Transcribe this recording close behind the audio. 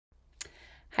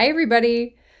Hi,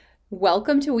 everybody.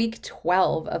 Welcome to week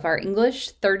 12 of our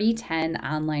English 3010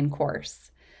 online course.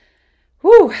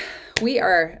 Whew, we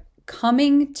are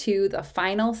coming to the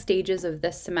final stages of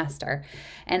this semester,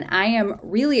 and I am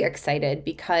really excited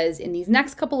because in these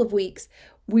next couple of weeks,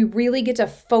 we really get to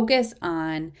focus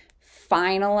on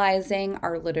finalizing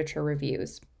our literature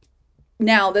reviews.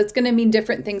 Now, that's going to mean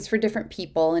different things for different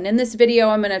people. And in this video,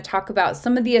 I'm going to talk about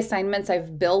some of the assignments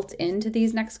I've built into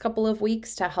these next couple of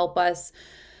weeks to help us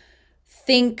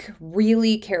think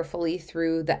really carefully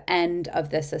through the end of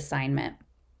this assignment.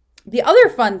 The other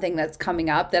fun thing that's coming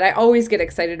up that I always get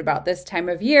excited about this time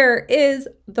of year is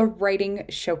the writing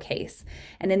showcase.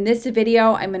 And in this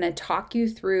video, I'm going to talk you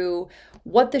through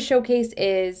what the showcase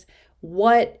is,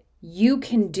 what you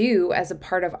can do as a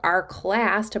part of our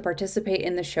class to participate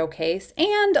in the showcase,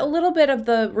 and a little bit of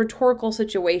the rhetorical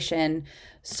situation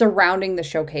surrounding the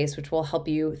showcase, which will help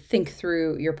you think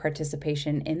through your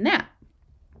participation in that.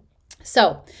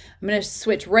 So I'm going to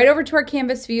switch right over to our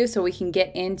Canvas view so we can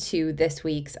get into this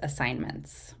week's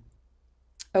assignments.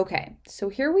 Okay, so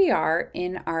here we are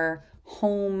in our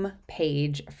home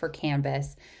page for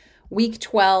Canvas. Week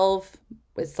 12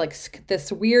 was like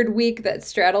this weird week that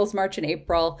straddles March and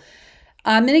April.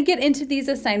 I'm going to get into these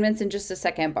assignments in just a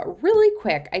second, but really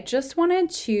quick, I just wanted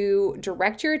to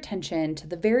direct your attention to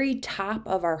the very top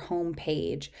of our home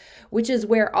page, which is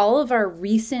where all of our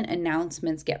recent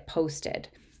announcements get posted.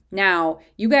 Now,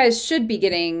 you guys should be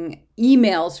getting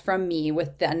emails from me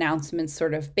with the announcements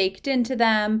sort of baked into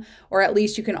them, or at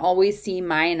least you can always see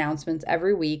my announcements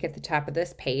every week at the top of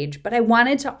this page. But I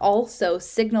wanted to also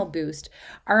signal boost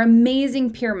our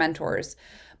amazing peer mentors.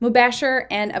 Mubasher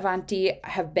and Avanti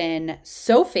have been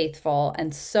so faithful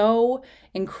and so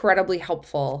incredibly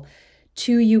helpful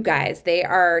to you guys. They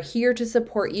are here to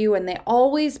support you, and they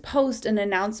always post an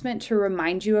announcement to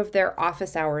remind you of their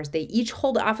office hours. They each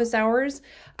hold office hours.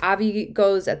 Avi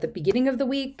goes at the beginning of the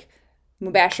week.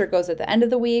 Mubasher goes at the end of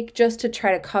the week, just to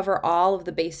try to cover all of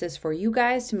the bases for you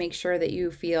guys to make sure that you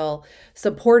feel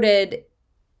supported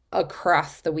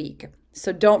across the week.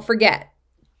 So don't forget,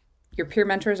 your peer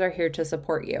mentors are here to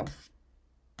support you.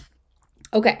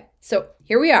 Okay, so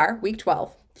here we are, week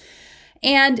 12.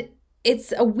 And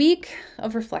it's a week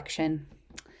of reflection,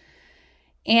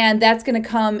 and that's going to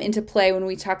come into play when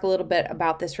we talk a little bit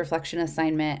about this reflection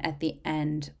assignment at the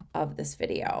end of this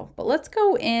video. But let's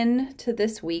go into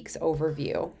this week's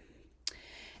overview.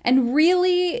 And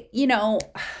really,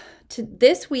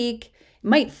 this week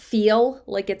might feel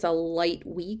like it's a light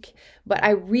week, but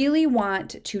I really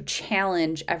want to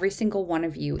challenge every single one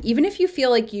of you, even if you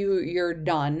feel like you're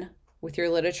done with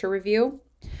your literature review.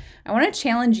 I want to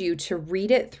challenge you to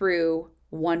read it through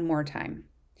one more time,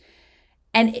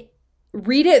 and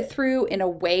read it through in a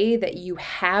way that you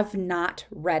have not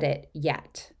read it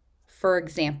yet. For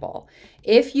example,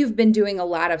 if you've been doing a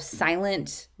lot of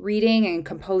silent reading and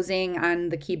composing on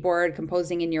the keyboard,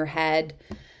 composing in your head,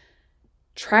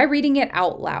 try reading it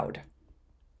out loud.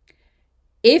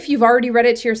 If you've already read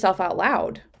it to yourself out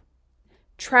loud,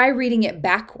 try reading it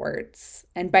backwards.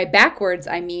 And by backwards,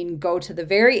 I mean go to the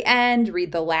very end,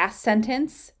 read the last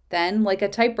sentence, then like a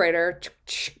typewriter,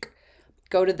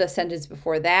 go to the sentence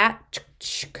before that,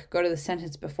 go to the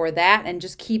sentence before that, and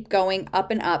just keep going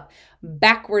up and up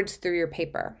backwards through your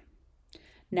paper.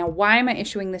 Now, why am I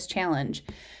issuing this challenge?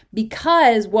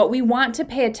 Because what we want to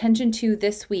pay attention to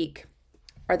this week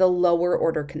are the lower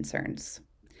order concerns.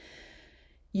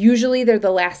 Usually they're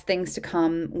the last things to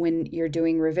come when you're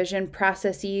doing revision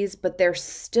processes, but they're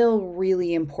still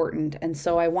really important. And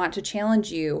so I want to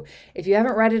challenge you, if you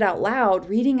haven't read it out loud,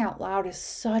 reading out loud is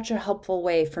such a helpful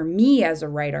way for me as a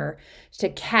writer to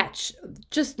catch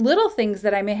just little things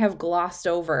that I may have glossed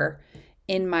over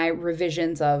in my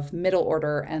revisions of middle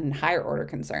order and higher order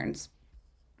concerns.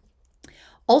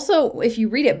 Also, if you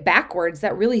read it backwards,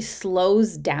 that really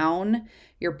slows down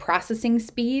your processing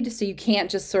speed, so you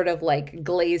can't just sort of like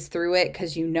glaze through it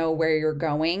because you know where you're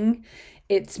going.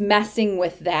 It's messing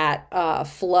with that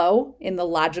flow in the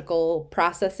logical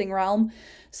processing realm.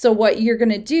 So what you're going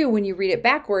to do when you read it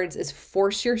backwards is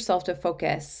force yourself to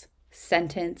focus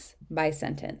sentence by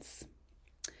sentence.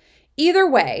 Either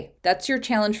way, that's your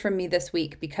challenge from me this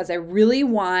week, because I really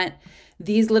want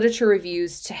these literature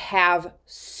reviews to have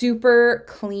super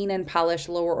clean and polished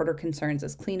lower order concerns,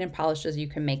 as clean and polished as you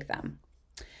can make them.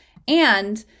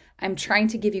 And I'm trying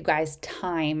to give you guys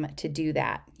time to do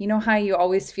that. You know how you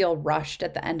always feel rushed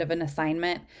at the end of an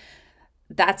assignment?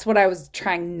 That's what I was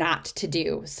trying not to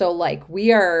do. So like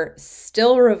we are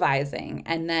still revising,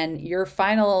 and then your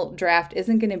final draft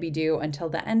isn't going to be due until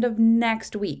the end of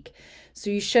next week.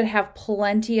 So you should have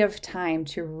plenty of time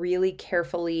to really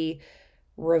carefully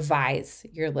revise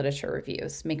your literature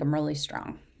reviews, make them really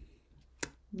strong.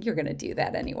 You're going to do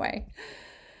that anyway.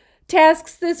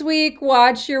 Tasks this week: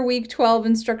 watch your week 12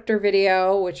 instructor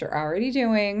video, which you're already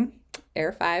doing,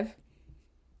 Air 5.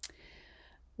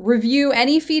 Review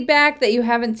any feedback that you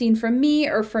haven't seen from me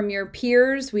or from your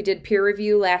peers. We did peer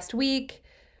review last week.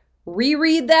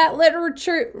 Reread that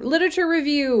literature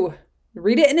review.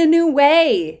 Read it in a new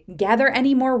way. Gather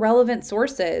any more relevant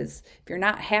sources if you're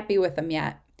not happy with them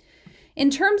yet. In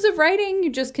terms of writing,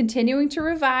 you're just continuing to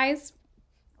revise.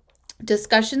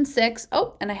 Discussion 6,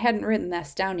 and I hadn't written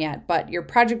this down yet, but your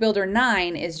Project Builder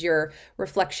 9 is your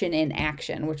reflection in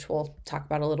action, which we'll talk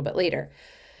about a little bit later.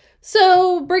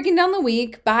 So breaking down the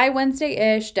week, by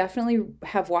Wednesday-ish, definitely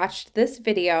have watched this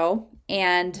video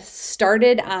and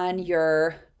started on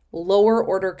your lower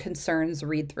order concerns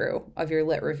read-through of your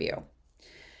lit review.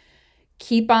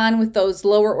 Keep on with those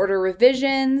lower order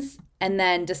revisions, and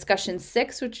then Discussion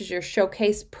 6, which is your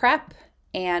showcase prep,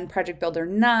 and Project Builder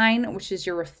 9, which is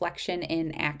your reflection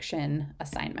in action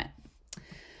assignment.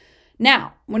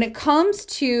 Now, when it comes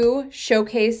to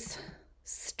showcase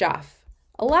stuff,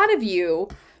 a lot of you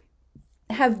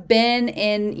have been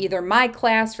in either my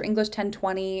class for English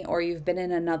 1020 or you've been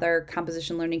in another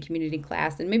composition learning community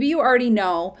class, and maybe you already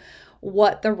know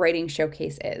what the writing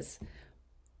showcase is,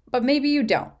 but maybe you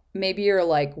don't. Maybe you're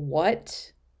like,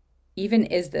 what even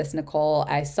is this, Nicole?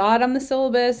 I saw it on the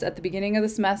syllabus at the beginning of the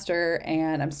semester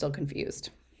and I'm still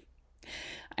confused.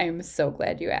 I'm so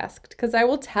glad you asked, because I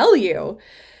will tell you.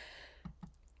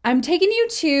 I'm taking you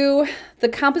to the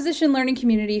Composition Learning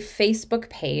Community Facebook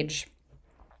page.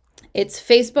 It's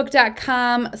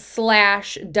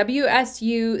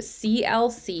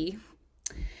facebook.com/WSUCLC.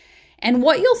 And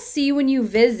what you'll see when you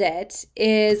visit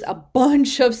is a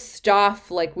bunch of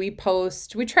stuff like we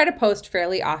post. We try to post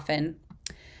fairly often.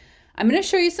 I'm going to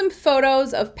show you some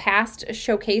photos of past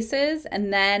showcases,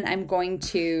 and then I'm going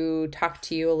to talk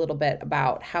to you a little bit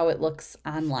about how it looks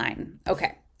online.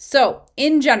 Okay, so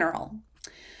in general,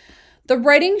 the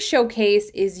writing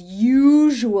showcase is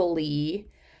usually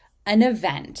an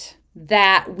event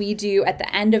that we do at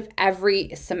the end of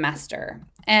every semester.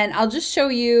 And I'll just show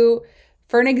you,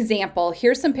 for an example,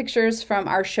 here's some pictures from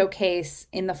our showcase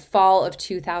in the fall of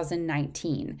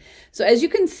 2019. So as you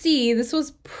can see, this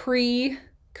was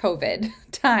pre-COVID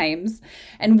times,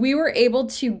 and we were able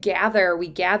to we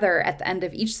gather at the end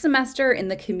of each semester in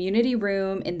the community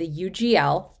room in the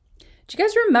UGL. Do you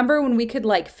guys remember when we could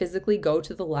like physically go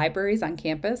to the libraries on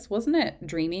campus? Wasn't it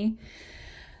dreamy?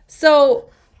 So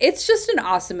it's just an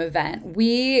awesome event.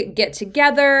 We get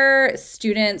together,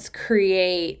 students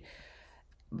create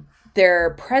their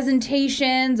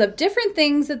presentations of different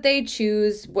things that they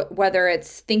choose, whether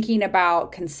it's thinking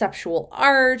about conceptual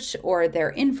art or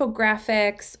their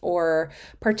infographics or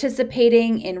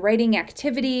participating in writing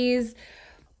activities.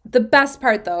 The best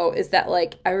part though is that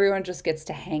like everyone just gets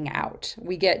to hang out.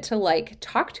 We get to like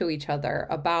talk to each other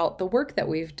about the work that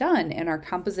we've done in our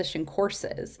composition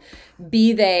courses,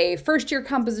 be they first year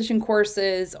composition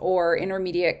courses or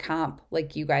intermediate comp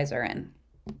like you guys are in.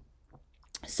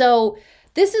 So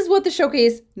this is what the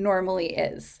showcase normally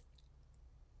is,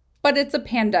 but it's a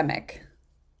pandemic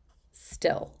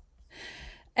still.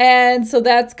 And so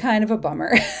that's kind of a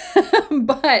bummer.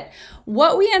 But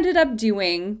what we ended up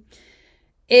doing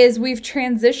is we've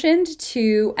transitioned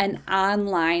to an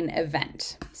online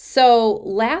event. So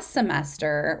last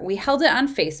semester, we held it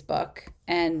on Facebook,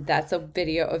 and that's a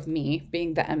video of me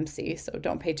being the MC, so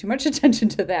don't pay too much attention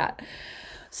to that.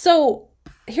 So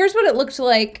here's what it looked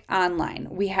like online.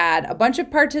 We had a bunch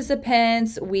of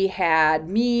participants, we had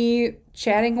me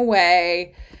chatting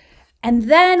away, and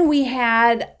then we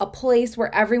had a place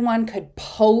where everyone could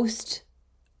post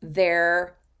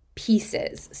their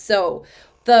pieces. So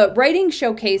the writing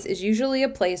showcase is usually a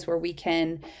place where we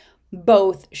can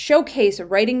both showcase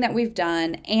writing that we've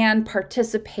done and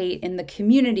participate in the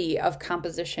community of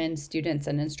composition students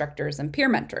and instructors and peer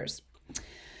mentors.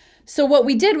 So what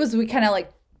we did was we kind of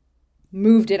like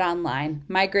moved it online,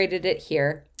 migrated it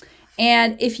here.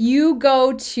 And if you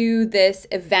go to this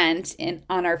event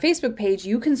on our Facebook page,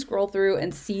 you can scroll through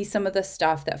and see some of the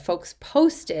stuff that folks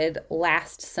posted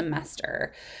last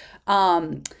semester.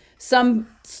 Some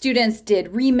students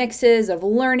did remixes of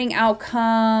learning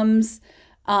outcomes.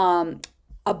 A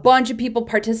bunch of people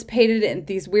participated in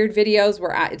these weird videos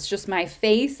where it's just my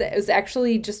face. It was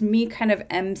actually just me kind of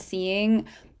emceeing,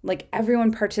 like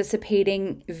everyone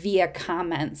participating via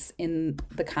comments in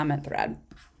the comment thread.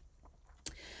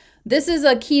 This is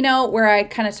a keynote where I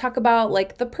kind of talk about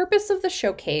like the purpose of the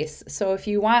showcase. So if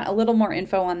you want a little more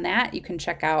info on that, you can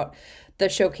check out the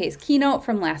showcase keynote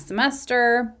from last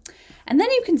semester. And then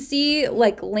you can see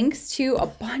like links to a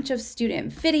bunch of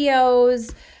student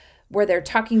videos where they're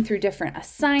talking through different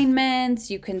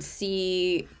assignments. You can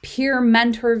see peer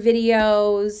mentor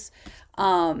videos,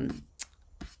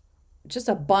 just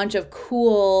a bunch of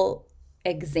cool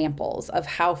examples of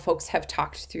how folks have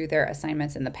talked through their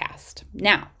assignments in the past.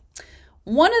 Now,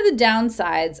 one of the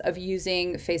downsides of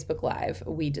using Facebook Live,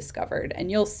 we discovered, and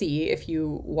you'll see if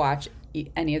you watch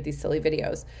any of these silly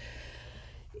videos,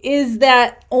 is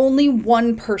that only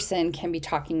one person can be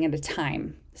talking at a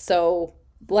time. So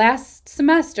last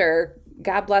semester,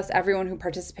 God bless everyone who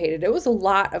participated, it was a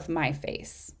lot of my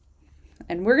face.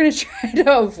 And we're going to try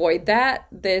to avoid that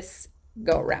this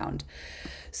go around.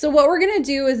 So what we're going to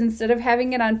do is, instead of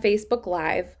having it on Facebook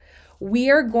Live,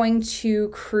 we are going to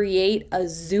create a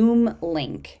Zoom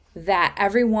link that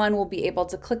everyone will be able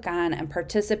to click on and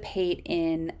participate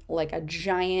in, like a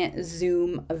giant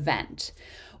Zoom event.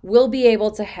 We'll be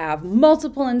able to have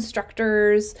multiple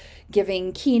instructors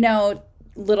giving keynote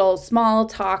little small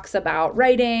talks about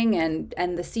writing and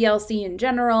the CLC in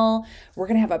general. We're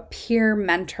going to have a peer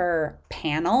mentor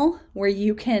panel where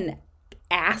you can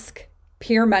ask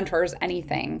peer mentors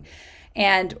anything.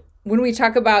 And when we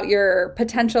talk about your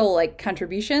potential like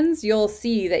contributions, you'll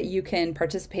see that you can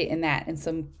participate in that in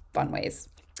some fun ways.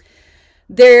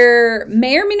 There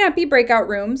may or may not be breakout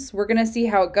rooms. We're going to see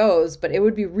how it goes, but it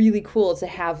would be really cool to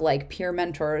have like peer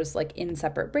mentors like in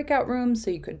separate breakout rooms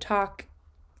so you could talk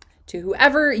to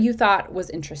whoever you thought was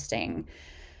interesting.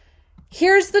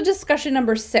 Here's the discussion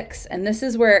number 6, and this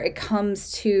is where it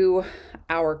comes to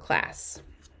our class.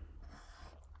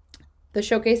 The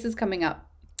showcase is coming up.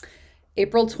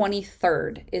 April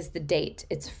 23rd is the date.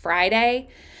 It's Friday.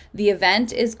 The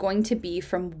event is going to be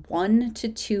from 1 to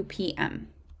 2 p.m.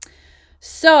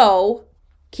 So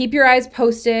keep your eyes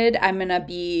posted. I'm going to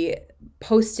be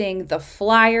posting the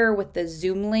flyer with the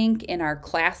Zoom link in our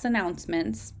class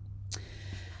announcements.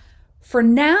 For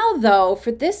now, though,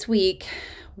 for this week,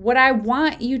 what I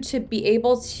want you to be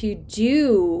able to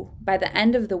do by the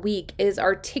end of the week is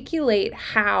articulate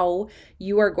how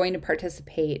you are going to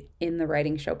participate in the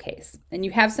writing showcase. And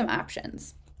you have some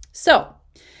options. So,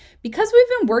 because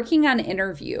we've been working on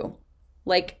interview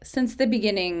like since the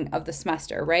beginning of the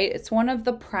semester, right? It's one of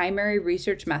the primary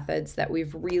research methods that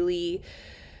we've really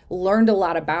learned a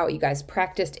lot about. You guys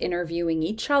practiced interviewing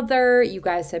each other. You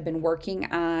guys have been working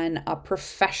on a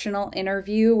professional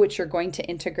interview, which you're going to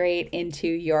integrate into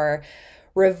your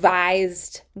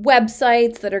revised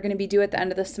websites that are going to be due at the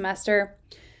end of the semester.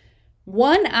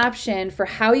 One option for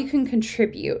how you can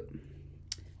contribute,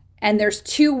 and there's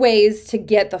 2 ways to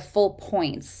get the full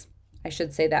points. I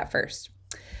should say that first.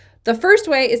 The first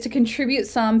way is to contribute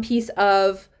some piece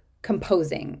of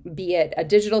composing, be it a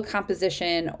digital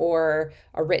composition or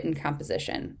a written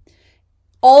composition.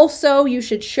 Also, you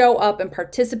should show up and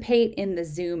participate in the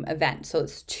Zoom event. So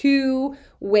it's 2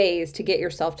 ways to get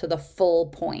yourself to the full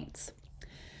points.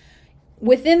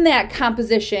 Within that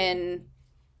composition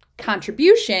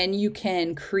contribution, you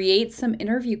can create some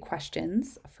interview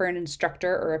questions for an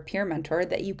instructor or a peer mentor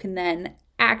that you can then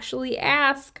actually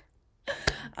ask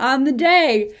on the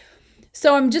day.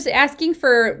 So I'm just asking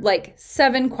for like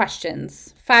 7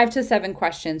 questions, 5 to 7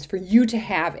 questions for you to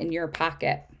have in your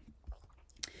pocket.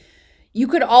 You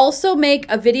could also make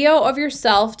a video of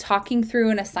yourself talking through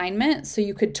an assignment. So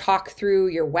you could talk through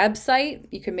your website.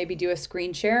 You could maybe do a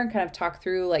screen share and kind of talk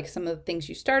through like some of the things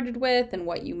you started with and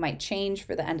what you might change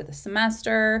for the end of the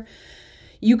semester.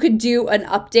 You could do an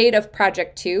update of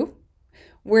Project 2,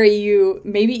 where you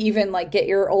maybe even like get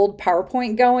your old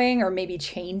PowerPoint going or maybe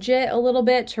change it a little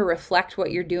bit to reflect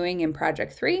what you're doing in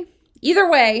Project 3. Either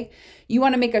way, you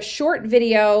want to make a short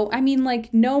video. I mean,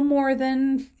 like no more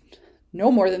than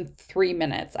 3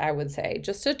 minutes, I would say,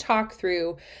 just to talk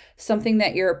through something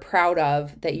that you're proud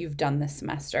of that you've done this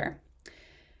semester.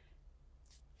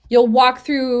 You'll walk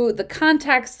through the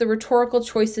context, the rhetorical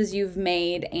choices you've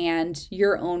made, and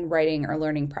your own writing or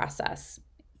learning process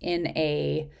in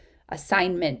a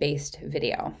assignment-based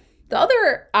video. The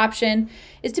other option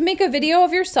is to make a video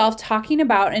of yourself talking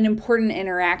about an important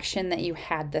interaction that you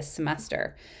had this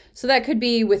semester. So that could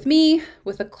be with me,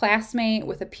 with a classmate,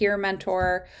 with a peer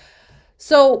mentor.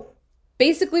 So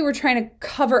basically we're trying to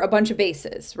cover a bunch of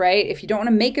bases, right? If you don't want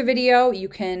to make a video, you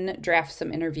can draft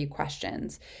some interview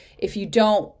questions. If you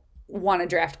don't want to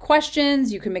draft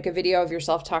questions, you can make a video of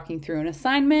yourself talking through an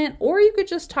assignment, or you could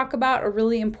just talk about a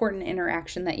really important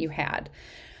interaction that you had.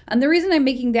 And the reason I'm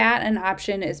making that an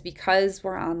option is because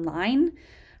we're online.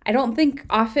 I don't think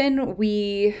often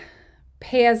we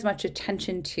pay as much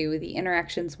attention to the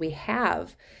interactions we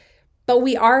have, but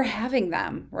we are having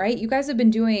them, right? You guys have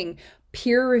been doing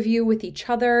peer review with each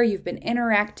other. You've been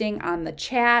interacting on the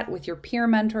chat with your peer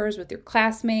mentors, with your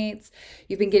classmates.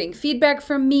 You've been getting feedback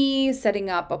from me, setting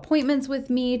up appointments with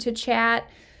me to chat.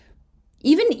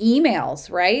 Even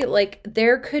emails, right? Like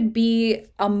there could be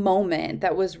a moment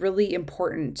that was really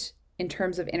important in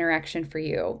terms of interaction for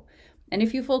you. And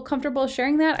if you feel comfortable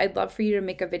sharing that, I'd love for you to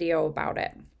make a video about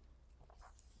it.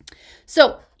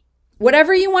 So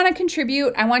whatever you want to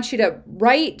contribute, I want you to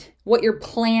write what your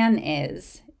plan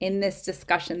is in this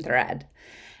discussion thread.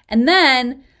 And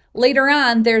then later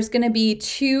on, there's going to be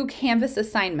 2 Canvas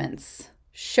assignments.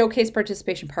 Showcase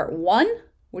Participation Part 1,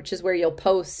 which is where you'll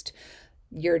post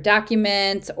your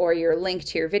documents or your link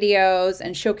to your videos,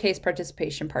 and Showcase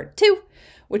Participation Part 2,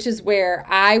 which is where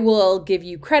I will give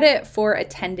you credit for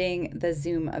attending the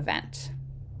Zoom event.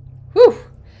 Whew.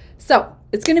 So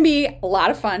it's going to be a lot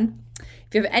of fun.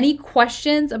 If you have any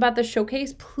questions about the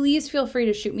showcase, please feel free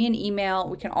to shoot me an email.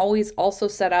 We can always also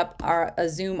set up a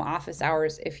Zoom office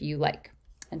hours if you like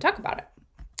and talk about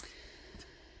it.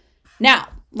 Now,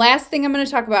 last thing I'm going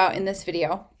to talk about in this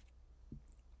video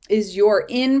is your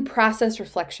in-process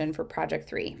reflection for Project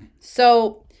 3.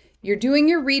 So you're doing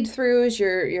your read-throughs,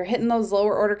 you're hitting those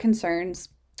lower order concerns,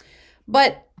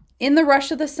 but in the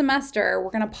rush of the semester, we're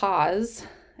going to pause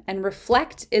and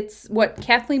reflect. It's what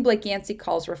Kathleen Blake Yancey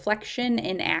calls reflection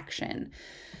in action.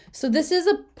 So this is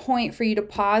a point for you to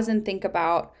pause and think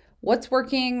about what's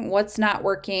working, what's not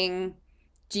working.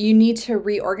 Do you need to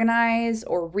reorganize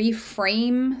or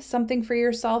reframe something for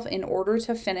yourself in order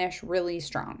to finish really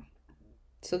strong?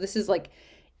 So this is like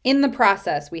in the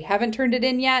process. We haven't turned it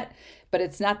in yet, but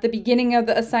it's not the beginning of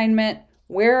the assignment.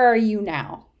 Where are you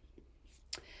now?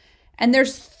 And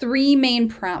there's 3 main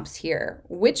prompts here.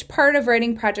 Which part of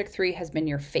writing Project 3 has been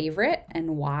your favorite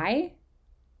and why?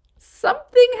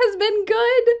 Something has been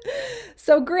good.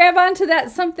 So grab onto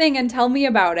that something and tell me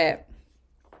about it.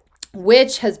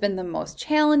 Which has been the most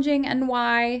challenging and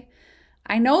why?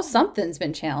 I know something's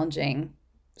been challenging,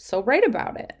 so write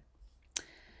about it.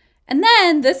 And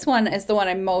then this one is the one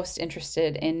I'm most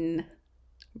interested in,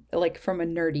 like from a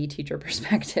nerdy teacher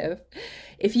perspective.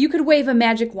 If you could wave a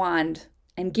magic wand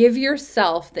and give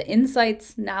yourself the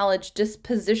insights, knowledge,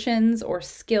 dispositions, or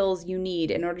skills you need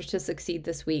in order to succeed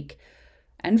this week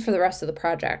and for the rest of the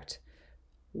project,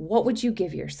 what would you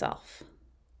give yourself?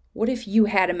 What if you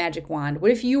had a magic wand?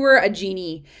 What if you were a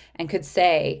genie and could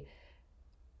say,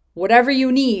 whatever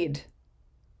you need,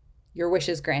 your wish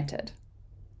is granted?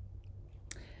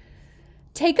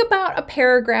 Take about a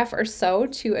paragraph or so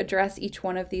to address each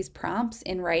one of these prompts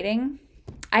in writing.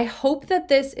 I hope that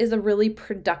this is a really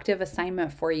productive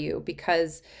assignment for you,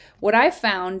 because what I've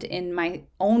found in my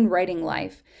own writing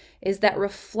life is that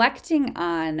reflecting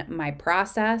on my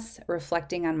process,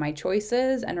 reflecting on my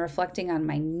choices, and reflecting on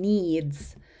my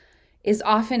needs is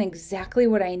often exactly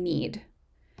what I need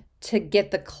to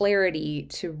get the clarity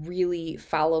to really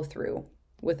follow through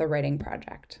with a writing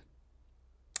project.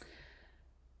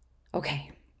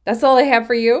 Okay, that's all I have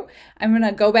for you. I'm going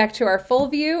to go back to our full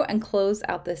view and close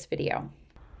out this video.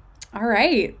 All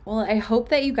right. Well, I hope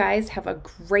that you guys have a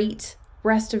great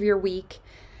rest of your week.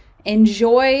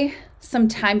 Enjoy some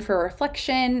time for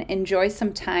reflection. Enjoy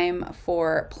some time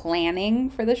for planning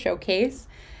for the showcase.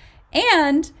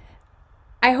 And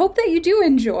I hope that you do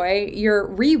enjoy your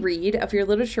reread of your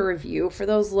literature review for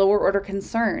those lower order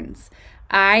concerns.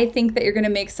 I think that you're going to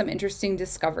make some interesting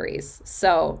discoveries.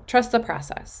 So trust the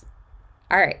process.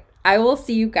 All right. I will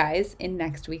see you guys in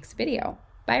next week's video.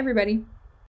 Bye, everybody.